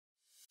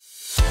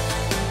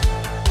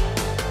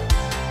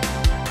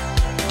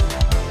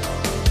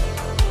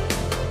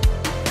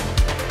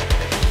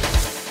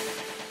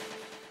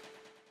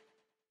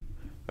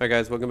Alright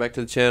guys, welcome back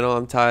to the channel.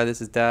 I'm Ty, this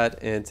is Dad,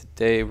 and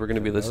today we're going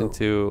to be listening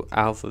to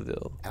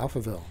Alphaville.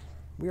 Alphaville.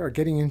 We are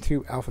getting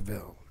into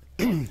Alphaville.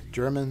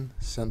 German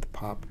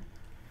Synth-Pop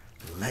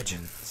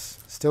Legends.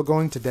 Still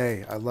going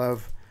today. I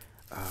love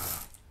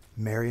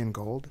Marion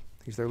Gold.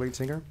 He's their lead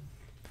singer.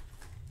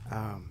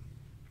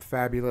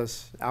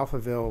 Fabulous.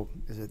 Alphaville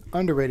is an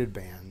underrated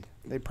band.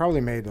 They probably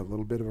made a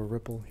little bit of a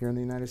ripple here in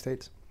the United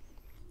States.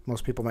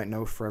 Most people might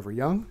know Forever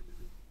Young,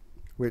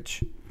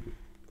 which...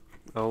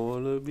 I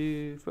wanna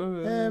be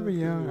forever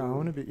young. I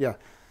wanna be, yeah.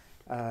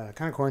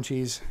 Kind of corn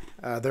cheese.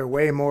 They're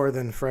way more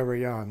than Forever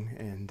Young,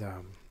 and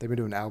they've been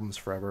doing albums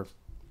forever,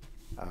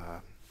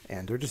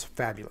 and they're just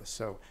fabulous.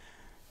 So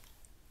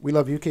we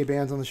love UK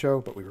bands on the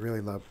show, but we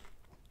really love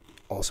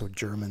also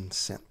German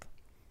synth,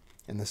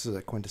 and this is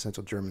a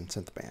quintessential German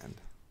synth band.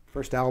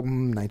 First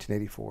album,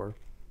 1984,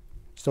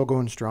 still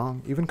going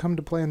strong. Even come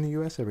to play in the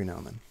US every now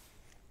and then.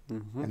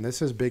 Mm-hmm. And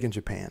this is big in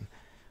Japan.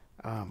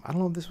 I don't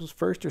know if this was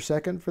first or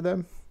second for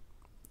them.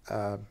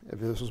 If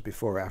this was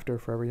before or after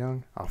Forever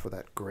Young, off of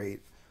that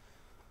great,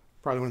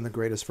 probably one of the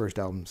greatest first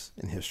albums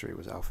in history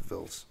was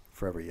Alphaville's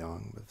Forever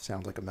Young, with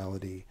Sounds Like a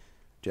Melody,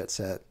 Jet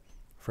Set,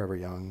 Forever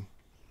Young,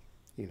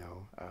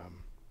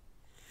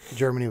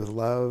 Germany with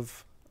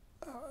Love.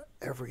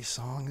 Every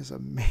song is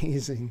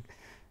amazing.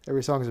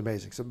 Every song is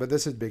amazing. So, but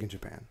this is big in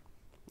Japan.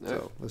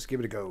 So let's give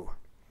it a go.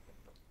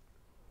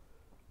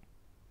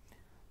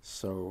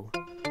 So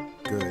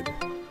good.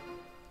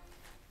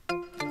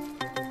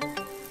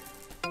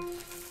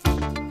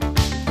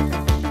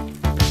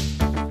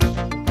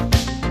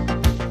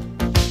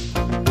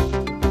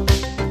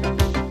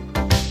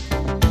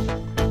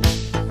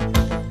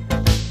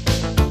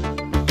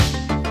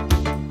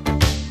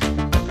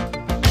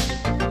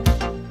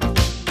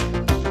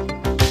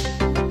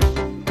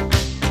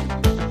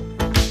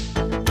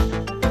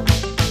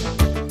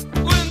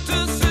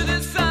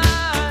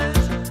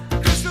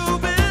 Crystal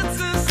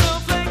bits and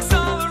snowflakes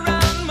all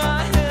around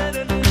my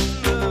head.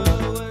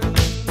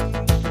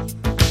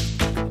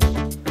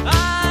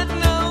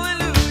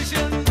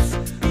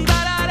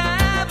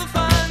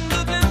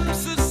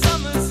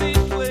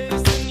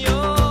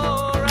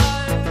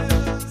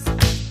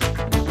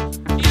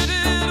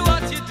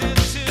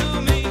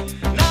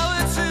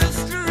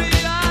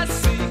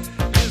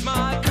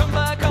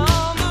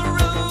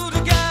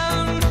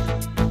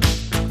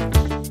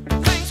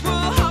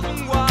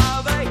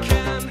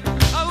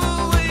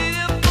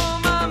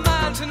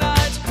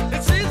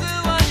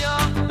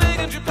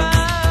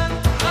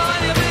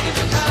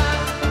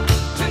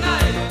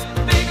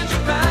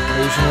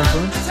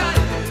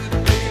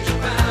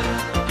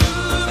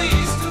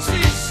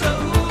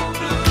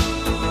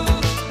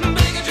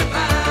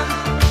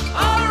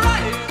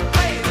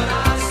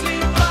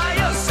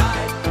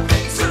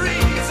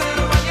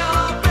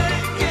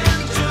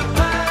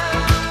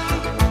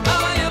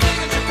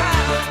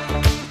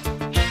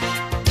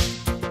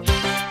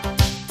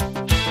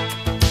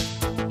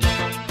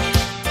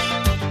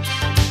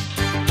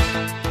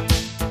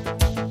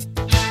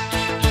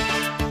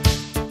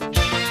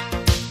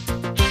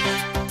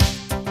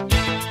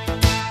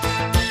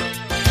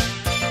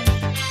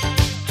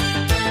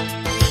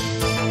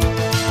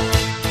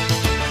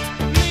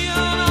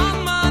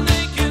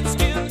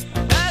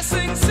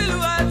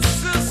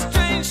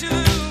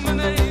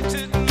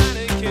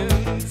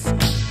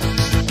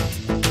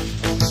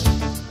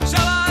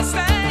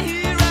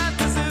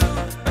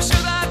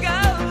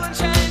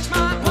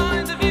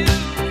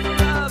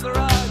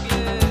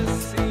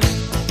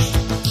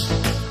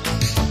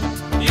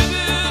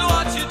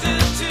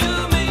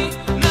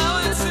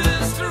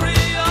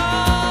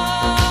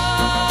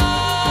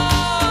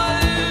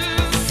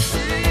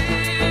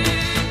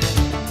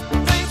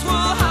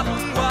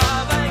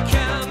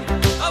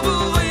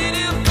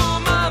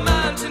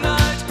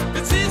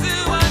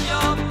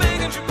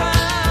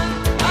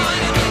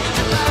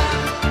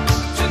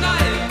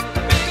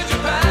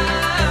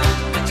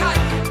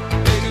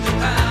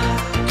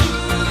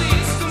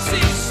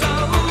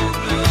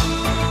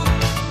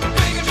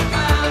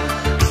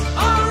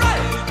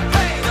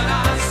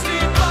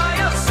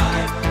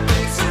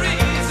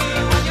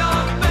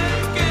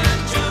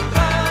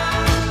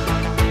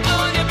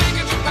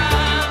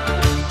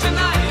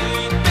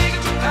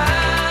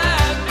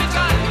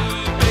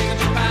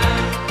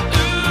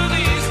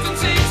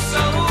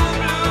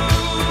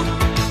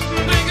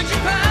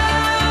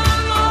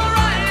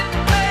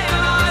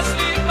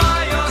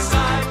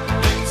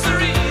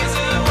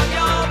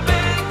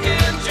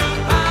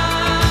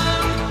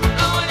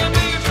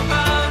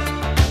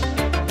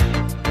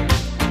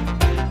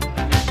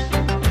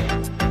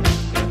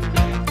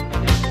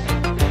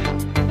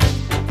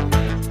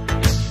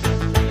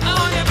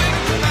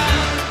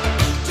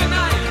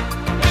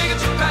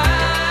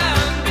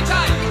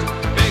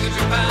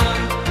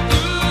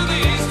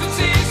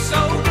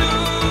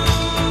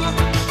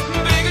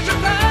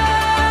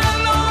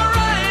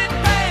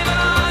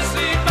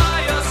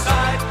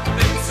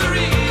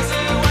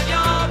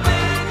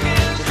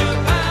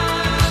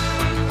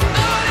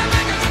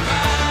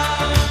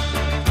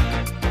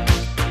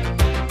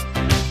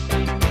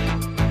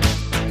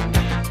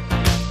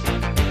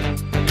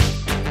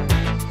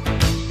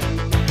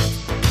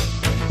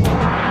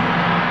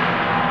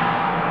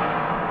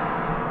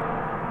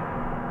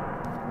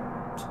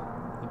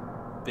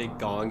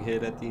 gong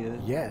hit at the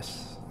end.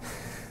 Yes.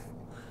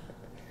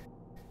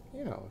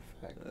 You know,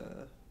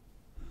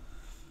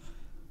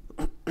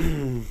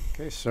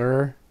 okay,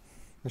 sir.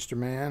 Mr.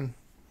 Man.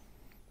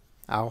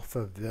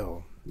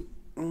 Alphaville.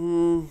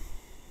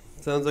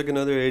 Sounds like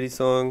another 80s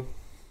song.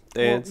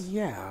 Dance. Well,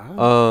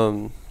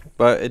 yeah.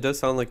 But it does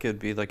sound like it'd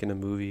be like in a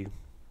movie.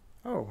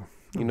 Oh.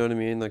 You know what I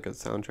mean? Like a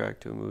soundtrack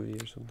to a movie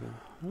or something.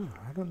 Oh,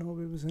 I don't know if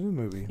it was in a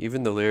movie.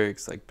 Even the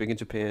lyrics, like Big in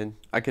Japan,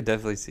 I could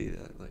definitely see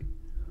that. Like,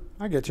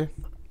 I get you.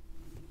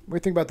 What do you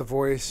think about the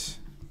voice?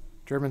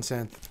 German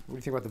synth. What do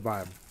you think about the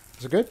vibe?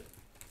 Is it good?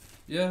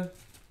 yeah,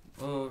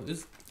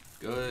 it's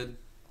good.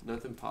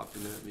 Nothing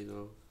popping at me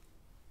though.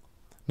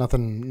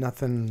 Nothing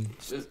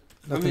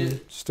I mean,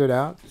 stood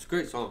out? it's a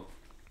great song.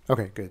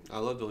 Okay, good. I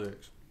love the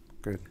lyrics.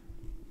 Good.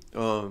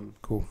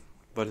 Cool.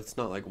 But it's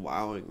not like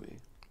wowing me.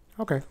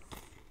 Okay.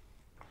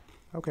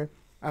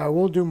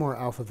 We'll do more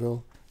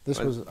Alphaville.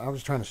 I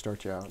was trying to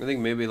start you out. I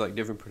think maybe like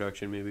different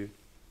production, maybe.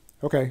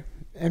 Okay.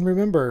 And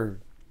remember,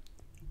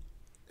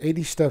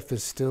 80 stuff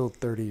is still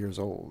 30 years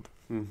old.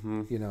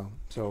 Mm-hmm. You know,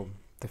 so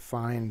to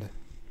find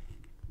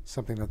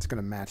something that's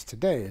going to match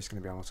today is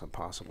going to be almost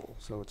impossible.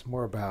 So it's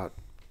more about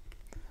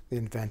the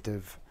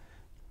inventive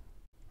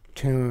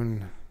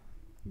tune,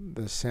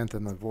 the synth,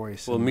 and the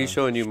voice. Well, and me the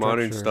showing you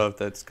modern structure. stuff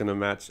that's gonna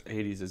match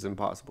 80s is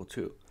impossible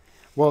too.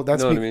 Well,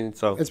 that's you know what I mean?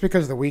 So it's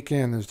because the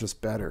weekend is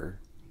just better.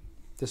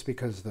 Just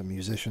because the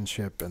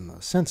musicianship and the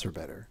synths are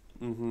better.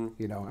 mm-hmm.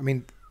 You know, I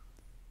mean,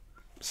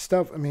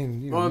 stuff. I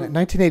mean, you know, Well,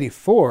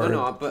 1984.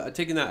 No, but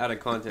taking that out of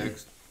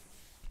context,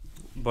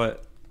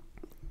 but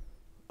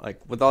like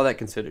with all that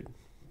considered,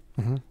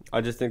 Mm-hmm. I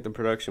just think the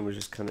production was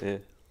just kind of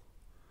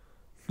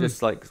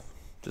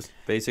just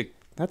basic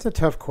That's a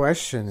tough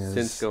question. synths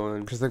Is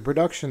going. because the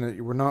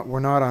production we're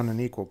not on an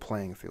equal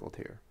playing field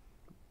here.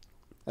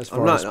 As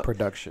far not- as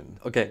production.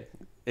 Okay,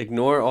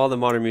 ignore all the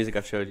modern music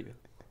I've showed you.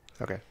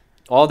 Okay.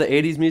 All the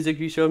 80s music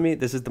you showed me,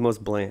 this is the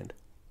most bland.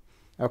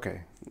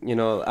 Okay. You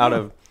know, out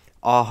of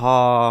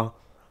Aha,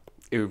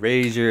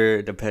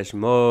 Erasure, Depeche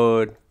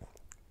Mode.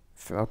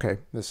 Okay.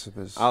 This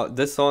is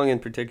This song in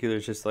particular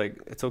is just like,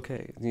 it's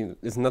okay. You know,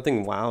 it's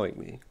nothing wowing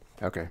me.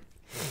 okay.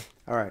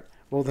 All right.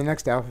 Well, the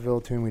next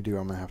Alphaville tune we do,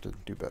 I'm gonna have to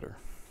do better.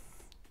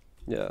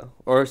 Yeah.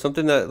 Or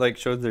something that like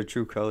shows their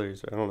true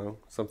colors. I don't know.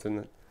 Something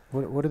that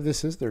What if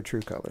this is their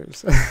true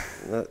colors?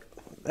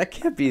 that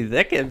can't be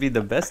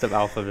the best of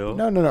Alphaville.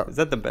 No. Is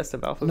that the best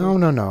of Alphaville?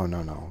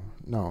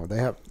 No.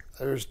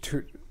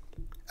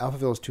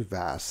 Alphaville is too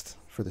vast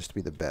for this to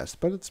be the best,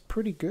 but it's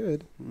pretty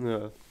good.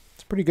 Yeah.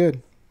 It's pretty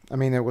good. I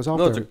mean, it was off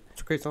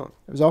It's a great song.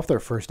 It was off their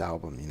first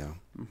album, you know.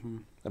 Mm-hmm.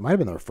 It might have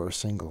been their first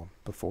single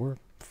before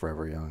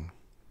Forever Young.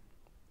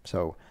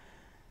 So,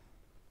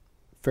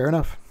 fair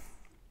enough.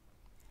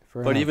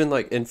 But even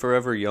like in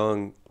Forever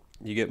Young,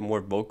 you get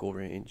more vocal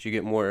range. You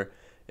get more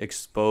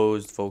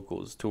exposed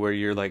vocals to where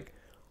you're like,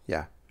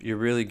 yeah, you're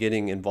really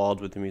getting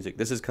involved with the music.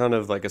 This is kind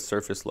of like a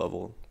surface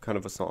level kind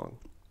of a song.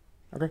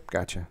 okay,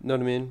 gotcha. Know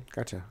what I mean?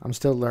 Gotcha. I'm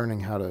still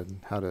learning how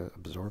to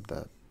absorb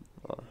that.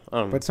 I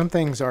don't know. But some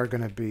things are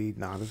going to be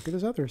not as good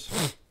as others.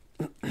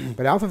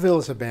 But Alphaville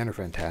as a band are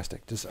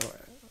fantastic. Just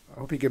I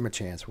hope you give them a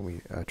chance when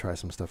we try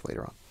some stuff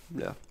later on.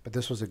 Yeah. But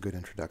this was a good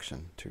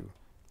introduction to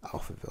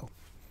Alphaville.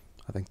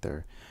 I think I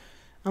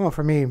don't know,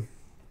 for me,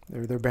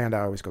 they're a band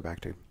I always go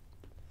back to.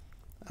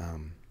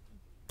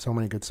 So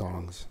many good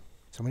songs,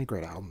 so many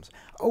great albums.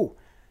 Oh,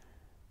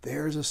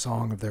 there's a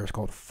song of theirs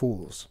called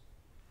 "Fools"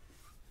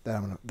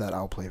 that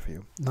I'll play for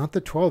you. Not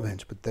the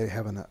 12-inch, but they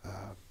have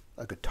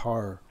a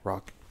guitar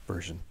rock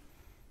version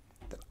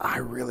that I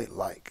really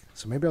like.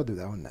 So maybe I'll do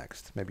that one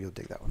next. Maybe you'll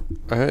dig that one.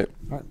 All right.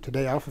 All right,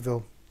 today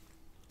Alphaville,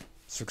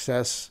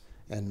 success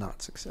and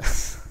not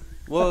success.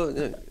 Well,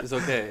 it's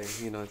okay.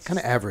 You know, it's Kind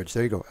of average.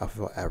 There you go,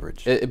 Alphaville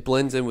average. it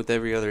blends in with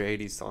every other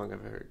 80s song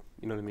I've heard.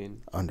 You know what I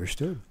mean?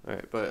 Understood. All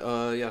right.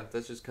 But yeah,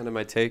 that's just kind of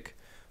my take.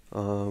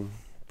 But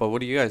what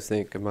do you guys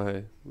think? Am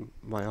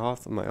I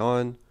off? Am I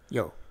on?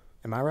 Yo,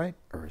 am I right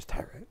or is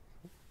Ty right?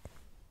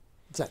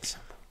 It's that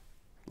simple.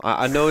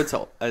 I know it's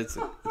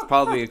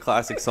probably a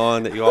classic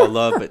song that you all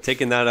love, but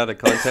taking that out of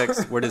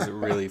context, where does it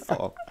really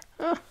fall?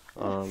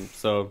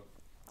 So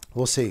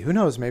We'll see. Who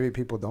knows? Maybe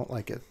people don't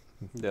like it.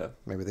 yeah.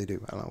 Maybe they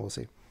do. I don't know. We'll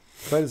see.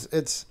 But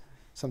it's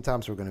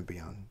sometimes we're going to be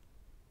on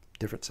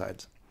different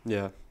sides.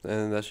 Yeah,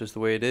 and that's just the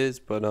way it is.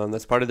 But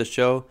that's part of the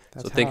show.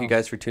 That's so thank how- you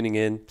guys for tuning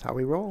in. That's how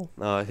we roll.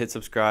 Hit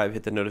subscribe,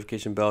 hit the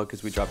notification bell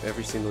because we drop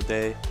every single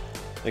day.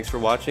 Thanks for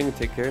watching.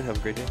 Take care and have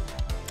a great day.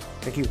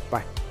 Thank you.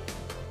 Bye.